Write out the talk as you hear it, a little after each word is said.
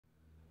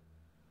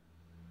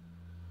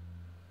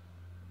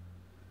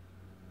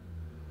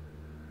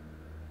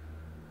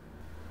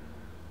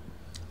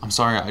I'm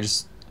sorry,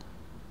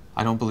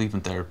 I don't believe in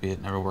therapy. It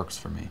never works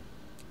for me.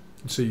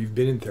 So you've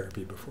been in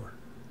therapy before?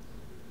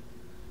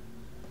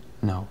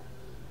 No.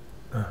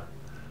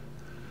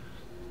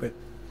 But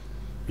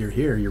you're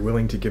here. You're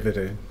willing to give it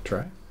a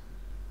try?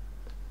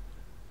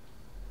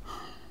 I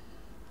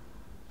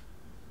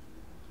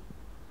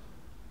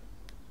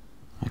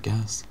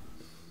guess.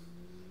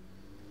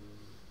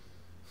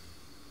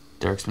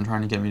 Derek's been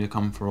trying to get me to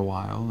come for a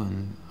while,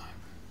 and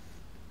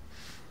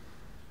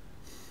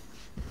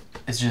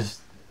it's just,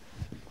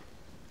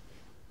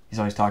 he's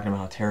always talking about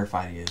how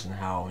terrified he is and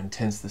how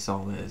intense this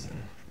all is,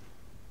 and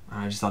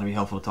I just thought it'd be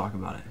helpful to talk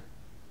about it.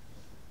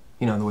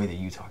 You know, the way that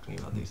you talk to me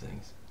about these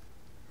things.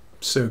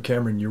 So,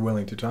 Cameron, you're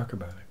willing to talk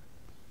about it?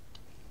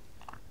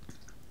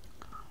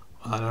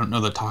 I don't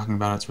know that talking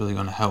about it's really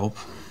going to help.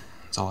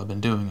 That's all I've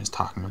been doing is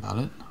talking about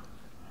it.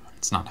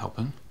 It's not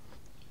helping.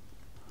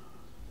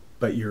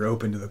 But you're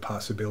open to the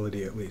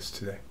possibility, at least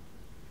today.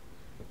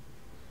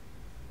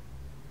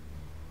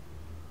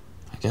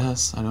 I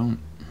guess.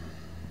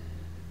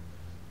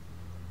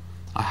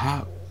 I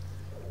have...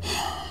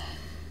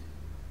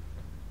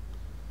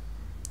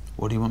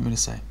 What do you want me to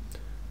say?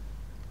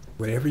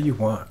 Whatever you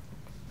want.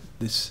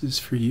 This is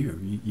for you.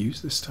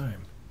 Use this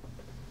time.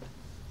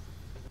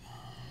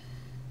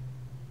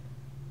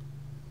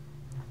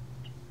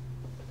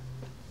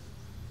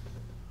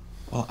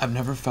 Well, I've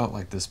never felt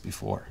like this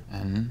before,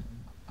 and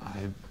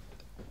I...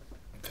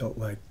 Felt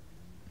like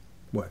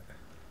what?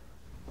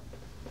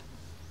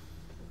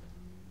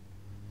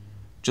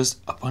 Just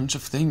a bunch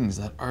of things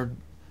that are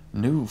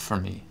new for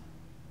me.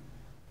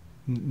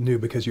 New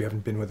because you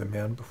haven't been with a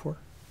man before?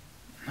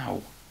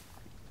 No.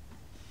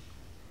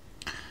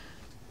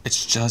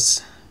 It's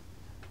just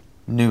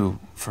new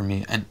for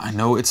me, and I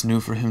know it's new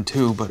for him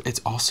too, but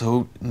it's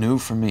also new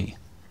for me.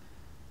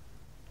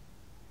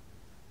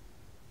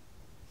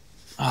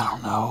 I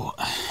don't know.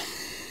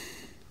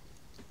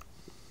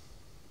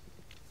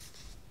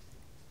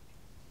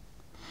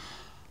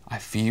 I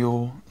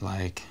feel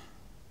like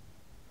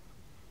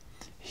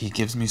he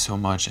gives me so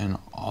much, and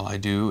all I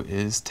do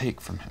is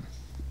take from him.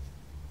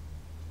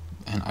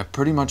 And I've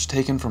pretty much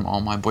taken from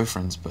all my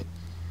boyfriends, but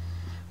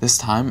this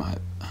time I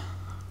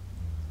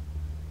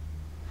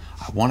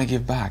want to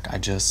give back.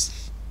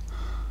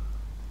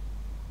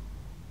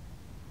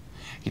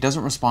 He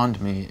doesn't respond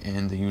to me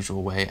in the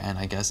usual way, and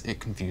I guess it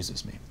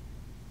confuses me.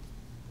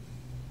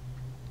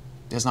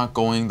 It's not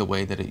going the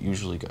way that it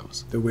usually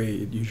goes. The way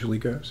it usually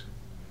goes?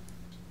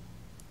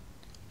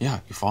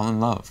 Yeah, you fall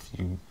in love.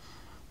 You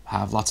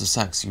have lots of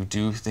sex. You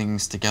do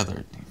things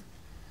together.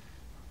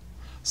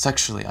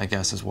 Sexually, I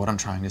guess, is what I'm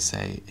trying to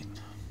say.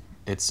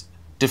 It's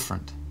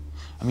different.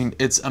 I mean,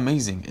 it's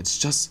amazing. It's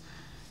just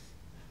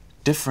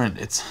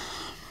different.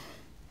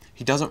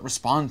 He doesn't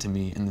respond to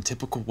me in the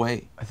typical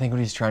way. I think what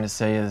he's trying to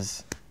say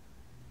is,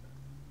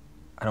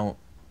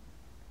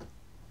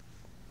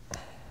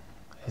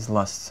 his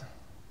lust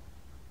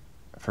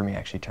for me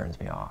actually turns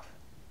me off.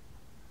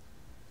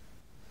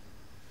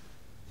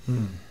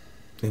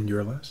 And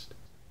your lust?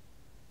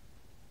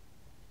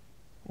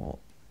 Well,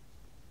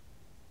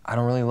 I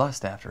don't really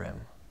lust after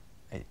him.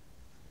 It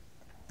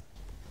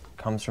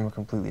comes from a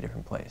completely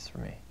different place for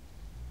me.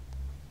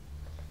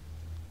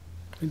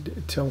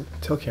 Tell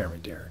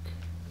Cameron, Derek.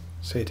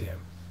 Say it to him.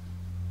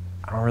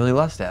 I don't really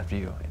lust after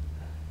you.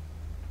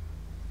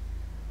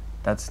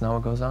 That's not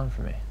what goes on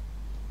for me.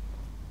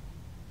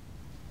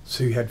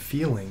 So you had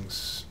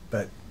feelings,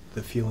 but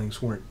the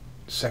feelings weren't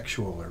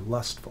sexual or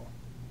lustful.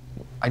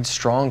 I had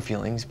strong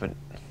feelings, but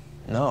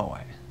no,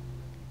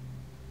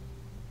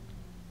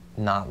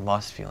 not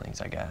lust feelings,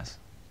 I guess.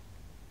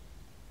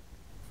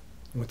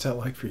 What's that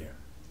like for you?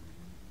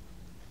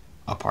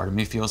 A part of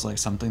me feels like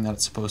something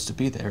that's supposed to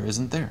be there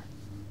isn't there.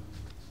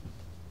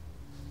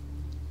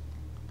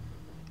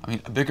 I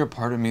mean, a bigger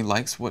part of me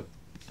loves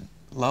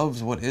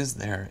what is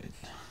there.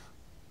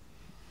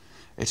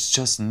 It's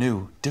just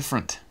new,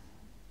 different.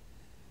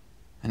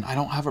 And I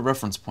don't have a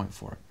reference point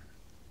for it.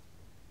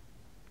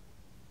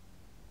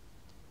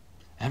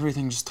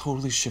 Everything just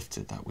totally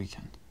shifted that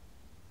weekend.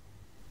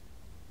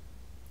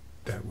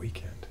 That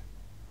weekend?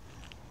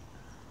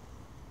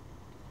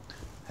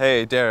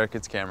 Hey, Derek,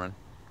 it's Cameron.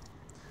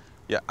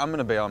 Yeah, I'm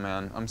gonna bail,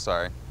 man. I'm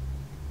sorry.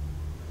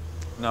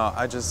 No,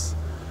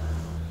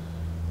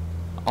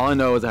 all I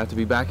know is I have to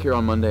be back here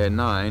on Monday at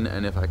 9,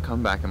 and if I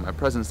come back in my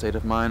present state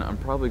of mind, I'm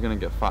probably gonna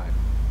get 5.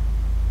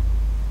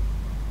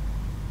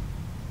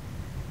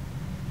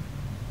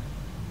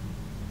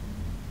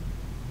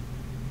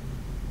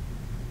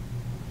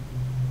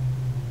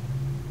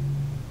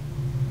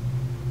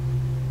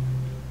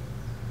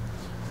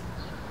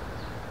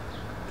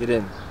 Get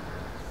in.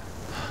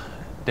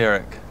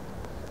 Derek.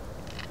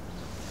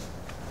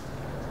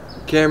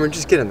 Cameron,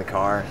 just get in the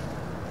car.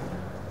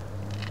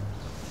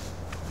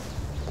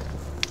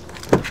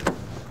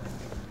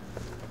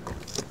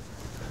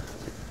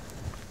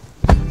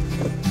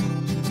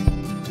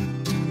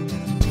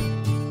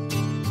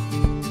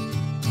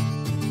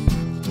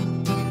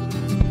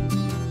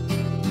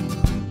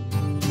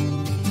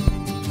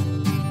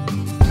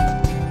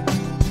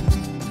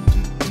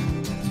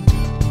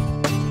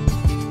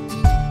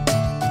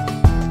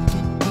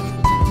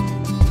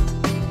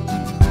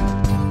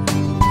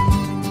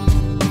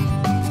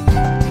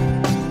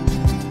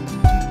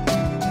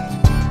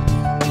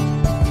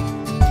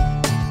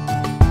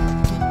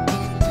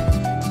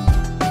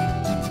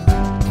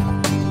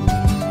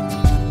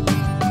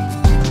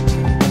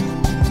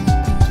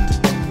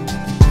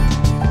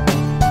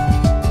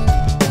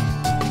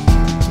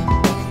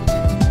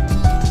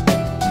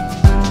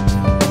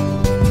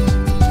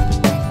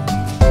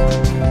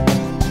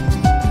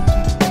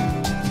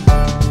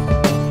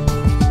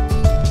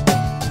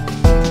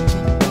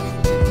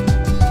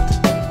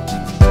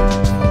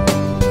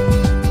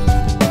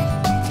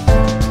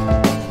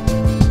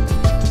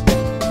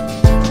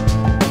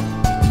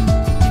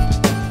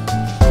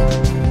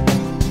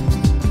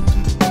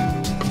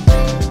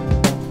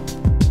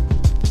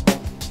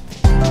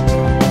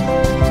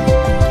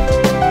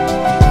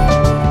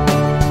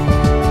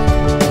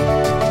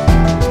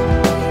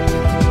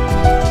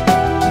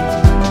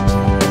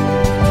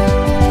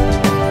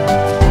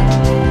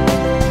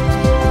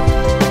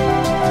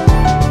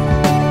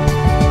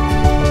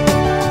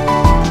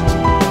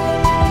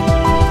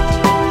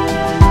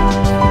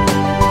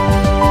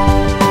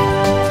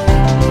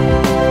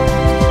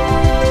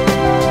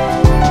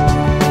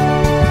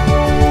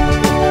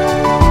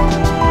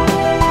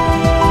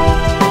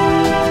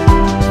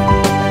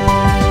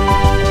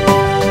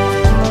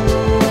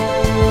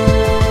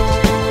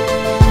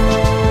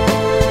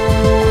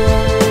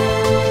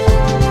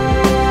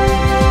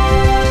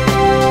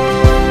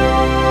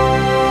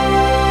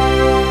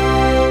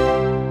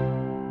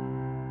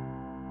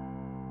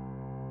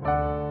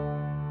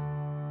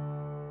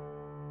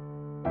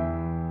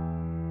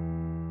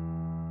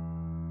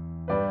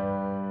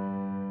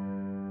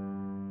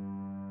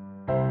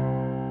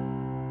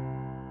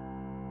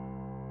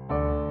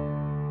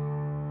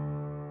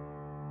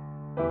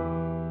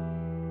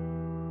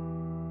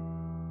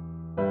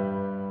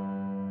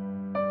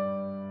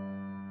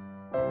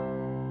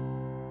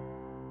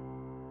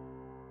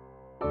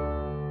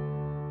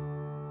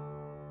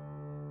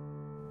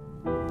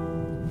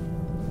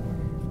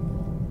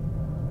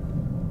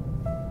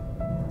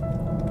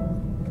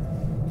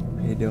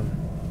 doing?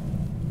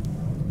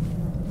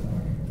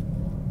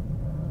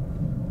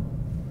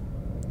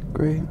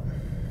 Great.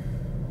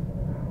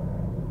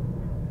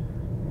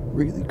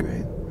 Really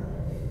great.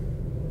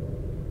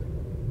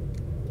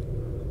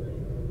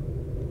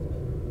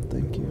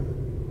 Thank you.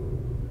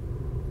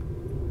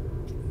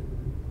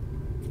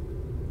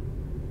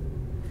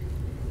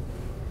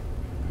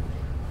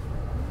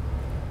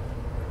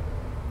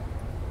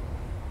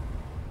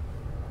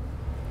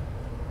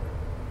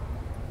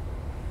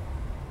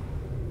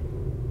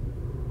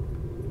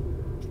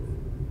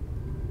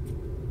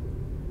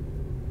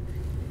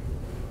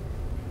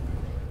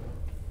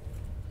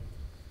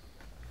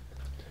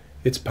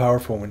 It's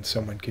powerful when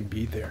someone can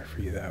be there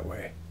for you that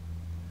way.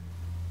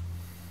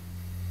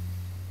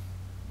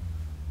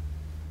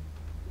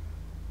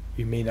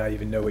 You may not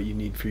even know what you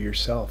need for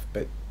yourself,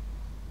 but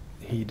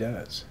he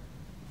does.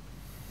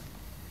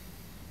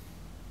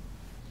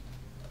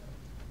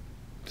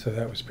 So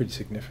that was pretty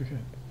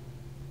significant.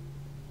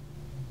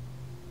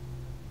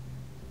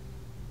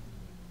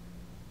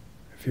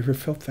 Have you ever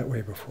felt that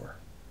way before?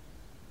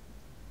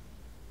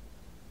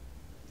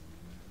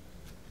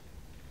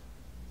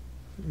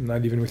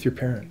 Not even with your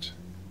parents.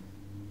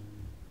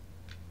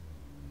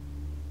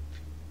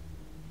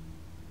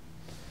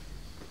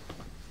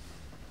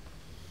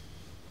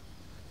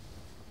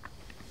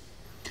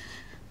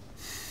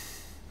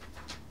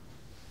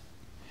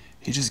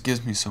 He just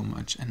gives me so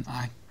much, and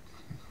I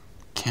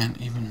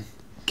can't even...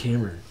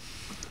 Cameron,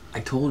 I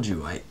told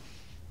you,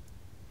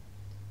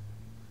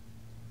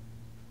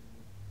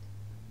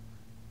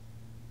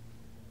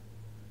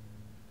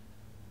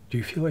 Do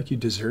you feel like you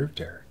deserve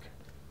Derek?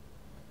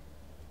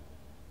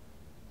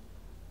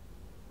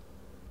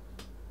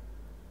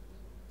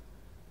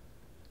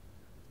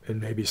 And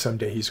maybe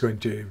someday he's going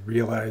to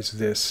realize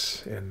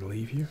this and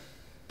leave you?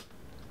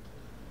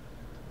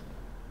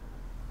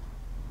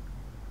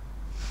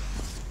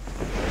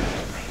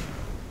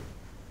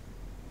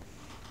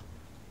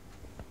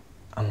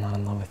 I'm not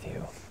in love with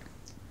you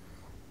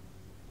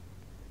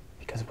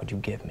because of what you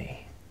give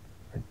me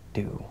or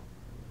do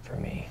for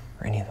me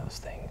or any of those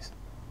things.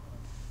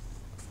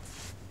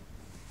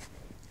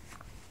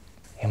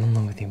 I'm in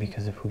love with you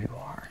because of who you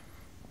are.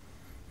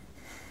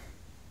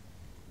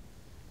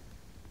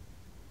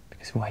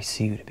 Because who I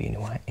see you to be and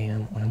who I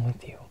am when I'm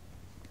with you.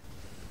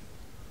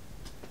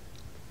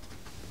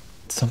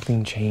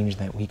 Something changed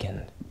that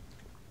weekend.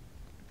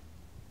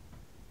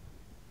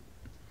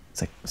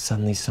 It's like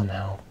suddenly,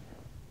 somehow,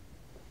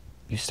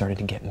 you started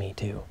to get me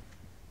too.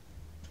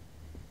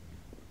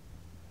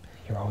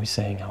 You're always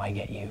saying how I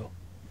get you.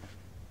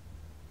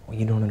 What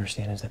you don't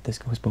understand is that this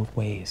goes both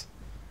ways.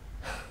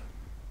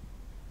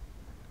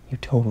 You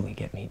totally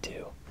get me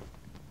too.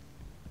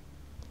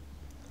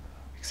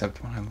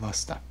 Except when I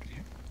lust after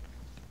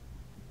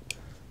you.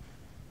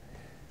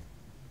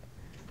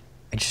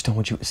 I just don't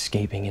want you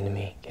escaping into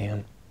me,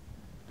 Cam.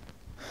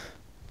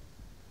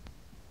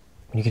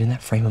 When you get in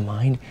that frame of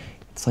mind,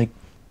 it's like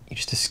you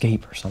just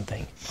escape or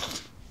something.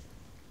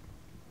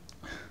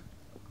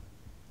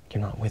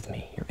 You're not with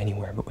me. You're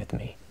anywhere but with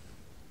me.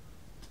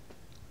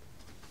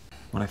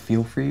 What I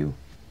feel for you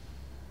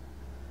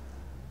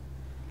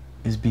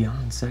is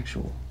beyond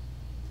sexual.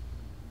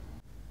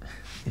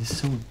 It is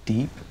so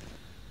deep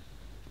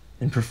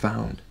and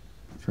profound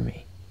for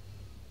me.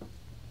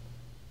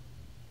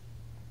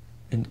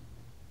 And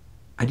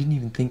I didn't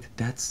even think that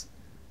that's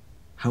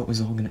how it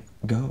was all gonna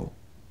go.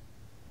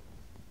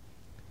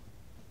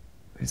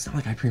 It's not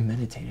like I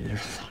premeditated it or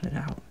thought it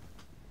out.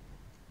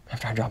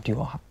 After I dropped you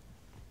off,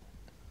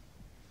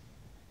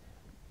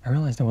 I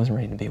realized I wasn't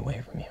ready to be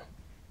away from you.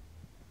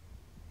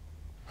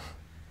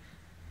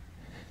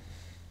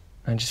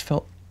 I just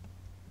felt,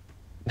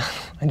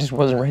 I just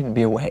wasn't ready to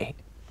be away.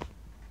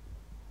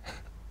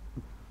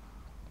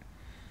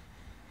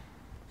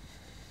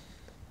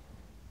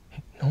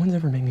 No one's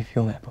ever made me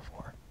feel that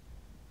before.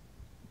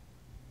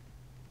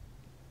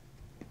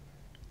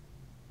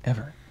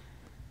 Ever.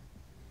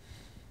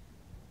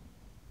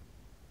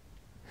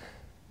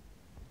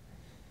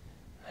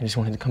 I just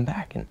wanted to come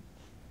back and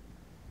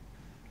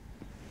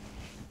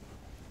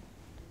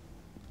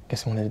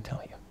guess I wanted to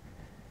tell you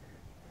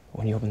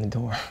when you opened the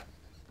door.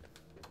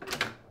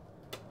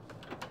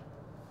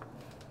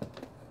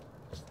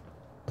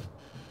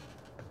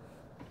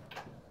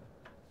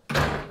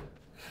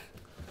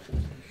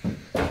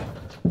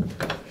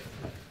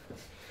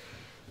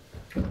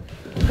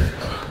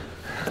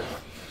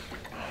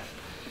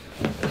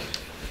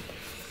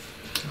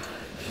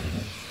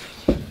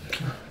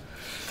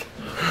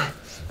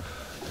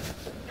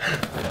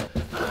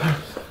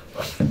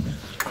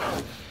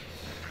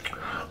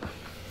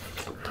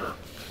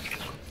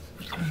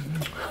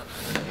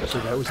 So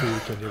that was the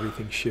weekend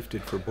everything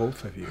shifted for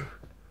both of you.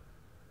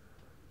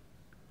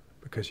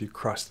 Because you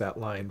crossed that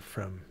line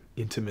from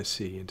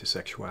intimacy into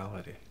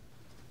sexuality.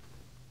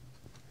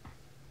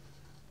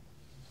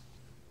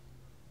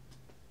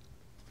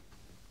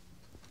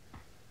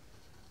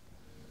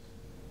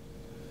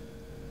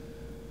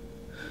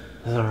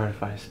 Is it alright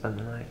if I spend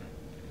the night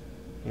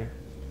here?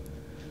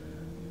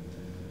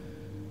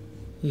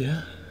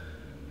 Yeah.